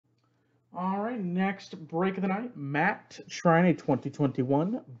All right, next break of the night. Matt trying a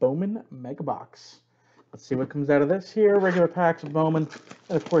 2021 Bowman Mega Box. Let's see what comes out of this here. Regular packs of Bowman,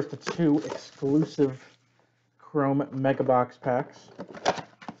 and of course the two exclusive Chrome Mega Box packs.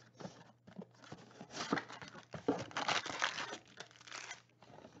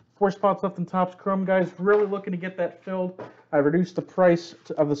 4 spots left in Topps Chrome, guys. Really looking to get that filled. I reduced the price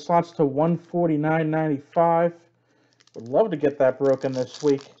of the slots to $149.95. Would love to get that broken this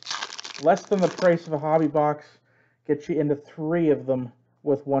week. Less than the price of a hobby box. Get you into 3 of them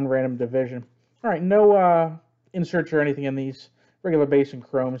with 1 random division. All right, no inserts or anything in these. Regular base and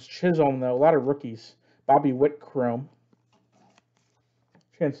chromes. Chisholm, though, a lot of rookies. Bobby Witt chrome.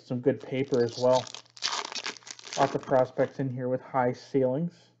 Chance at some good paper as well. Lots of prospects in here with high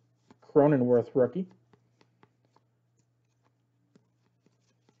ceilings. Cronenworth rookie.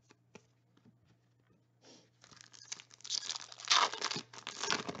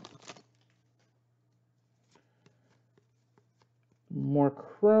 More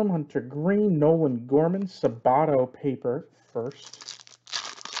Chrome, Hunter Green, Nolan Gorman, Sabato paper first.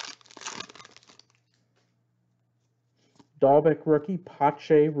 Dahlbeck rookie,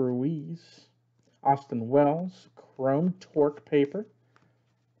 Pache Ruiz. Austin Wells, Chrome Torque paper.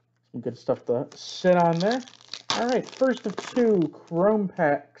 Some good stuff to sit on there. All right, first of 2 Chrome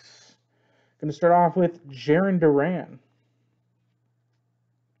packs. Going to start off with Jaron Duran.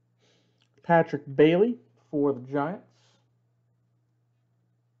 Patrick Bailey for the Giants.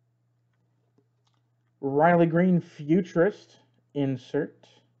 Riley Green Futurist insert.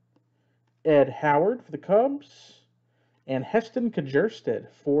 Ed Howard for the Cubs. And Heston Kjerstad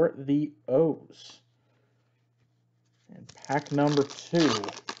for the O's. And pack number 2.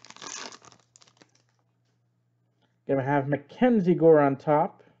 Going to have Mackenzie Gore on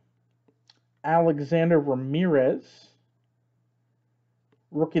top. Alexander Ramirez.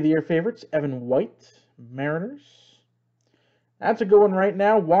 Rookie of the Year favorites, Evan White, Mariners. That's a good one right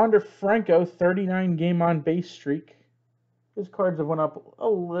now. Wander Franco, 39 game on base streak. His cards have went up a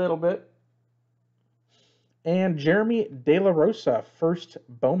little bit. And Jeremy De La Rosa, first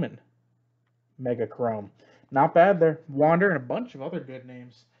Bowman Mega Chrome. Not bad there. Wander and a bunch of other good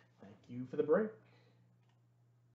names. Thank you for the break.